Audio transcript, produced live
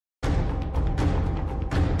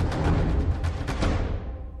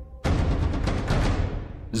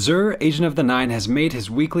Xur, Agent of the Nine, has made his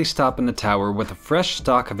weekly stop in the tower with a fresh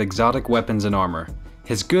stock of exotic weapons and armor.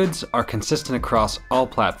 His goods are consistent across all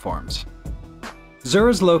platforms. Xur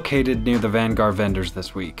is located near the Vanguard vendors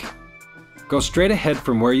this week. Go straight ahead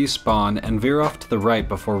from where you spawn and veer off to the right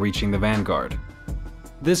before reaching the Vanguard.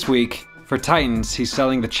 This week, for Titans, he's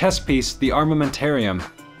selling the chest piece, the Armamentarium.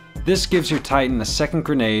 This gives your Titan a second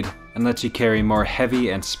grenade and lets you carry more heavy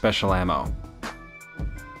and special ammo.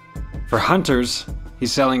 For Hunters,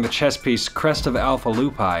 he's selling the chest piece Crest of Alpha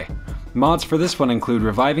Lupi. Mods for this one include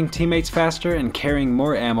reviving teammates faster and carrying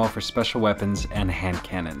more ammo for special weapons and hand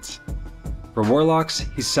cannons. For Warlocks,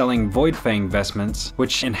 he's selling Voidfang vestments,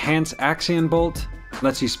 which enhance Axion Bolt,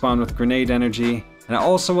 lets you spawn with grenade energy, and it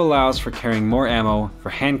also allows for carrying more ammo for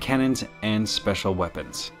hand cannons and special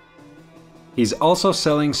weapons. He's also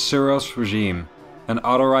selling Suros Regime, an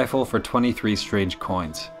auto rifle for 23 strange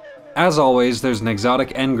coins. As always, there's an exotic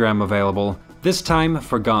engram available, this time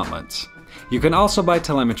for gauntlets. You can also buy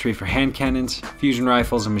telemetry for hand cannons, fusion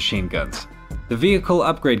rifles, and machine guns. The vehicle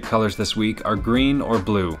upgrade colors this week are green or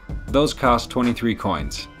blue. Those cost 23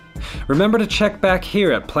 coins. Remember to check back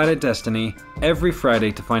here at PlanetDestiny every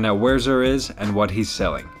Friday to find out where Xur is and what he's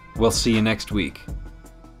selling. We'll see you next week.